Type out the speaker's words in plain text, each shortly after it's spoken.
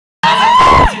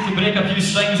few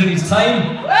strings in his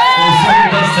time. We'll see what he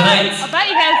does tonight. I bet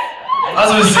he has. As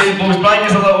I was saying, boys, Brian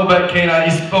is a little bit kind of,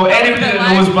 well, anybody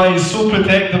that knows Brian is so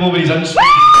protectable with his instruments.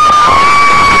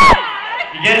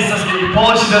 He gets this, he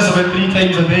polishes this about 3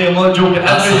 times a day, I'm not joking,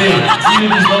 every day, even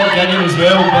if he's not gigging as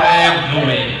well, but No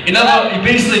way.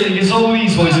 he gets all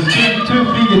these, well, he's had two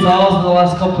free guitars in the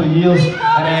last couple of years, and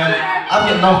I've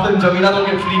got nothing, do you know what I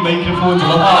mean? I don't get free microphones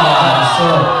or nothing like that, so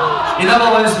he never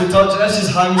lets me touch it, this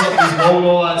just hangs up his wall and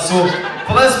all that, so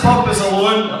for this purpose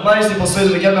alone, I've managed to persuade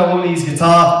him to give me a loan of his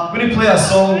guitar. I'm going to play a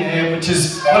song which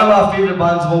is one of my favourite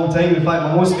bands of all time, in fact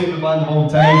my most favourite band of all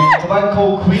time. It's a band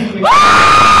called Queen.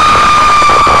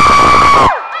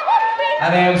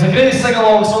 And it's a great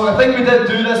sing-along song. I think we did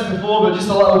do this before, but just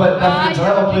a little bit different. I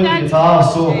never played the guitar,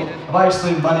 so I've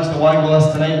actually managed to wangle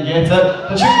this tonight and get it.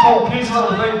 It's a tune called Crazy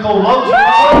Little Thing Called Love.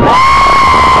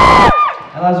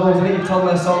 And as always, I need to turn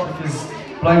this up because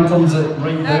Brian turns it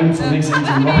right down, so it makes it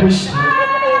into rubbish.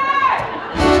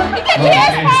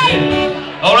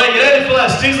 Alright, you ready for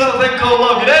this? Crazy Little Thing Called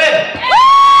Love, you ready?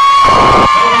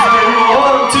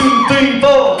 1, 2, 3,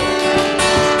 4.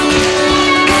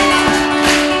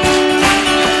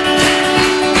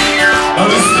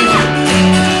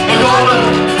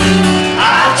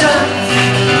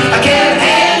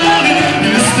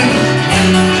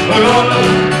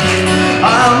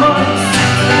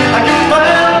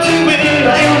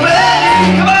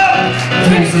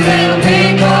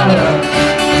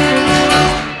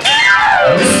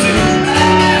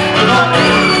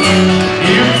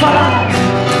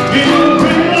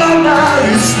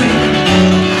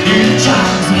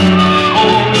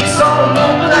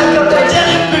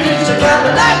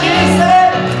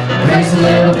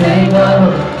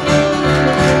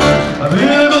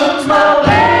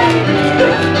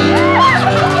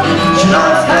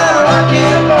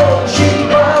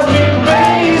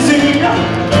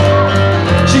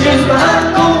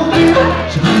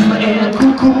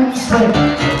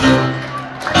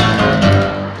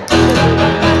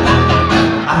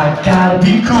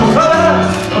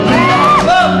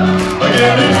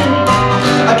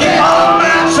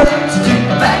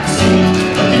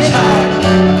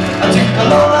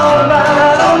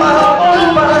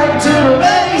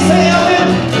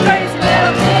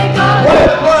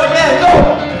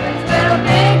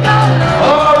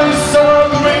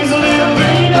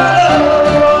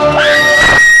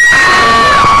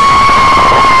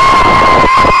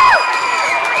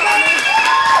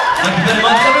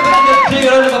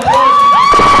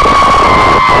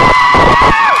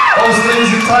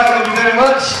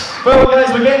 Well guys,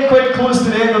 we're getting quite close to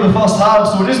the end of the first half,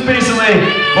 so we're just basically,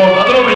 well, I don't know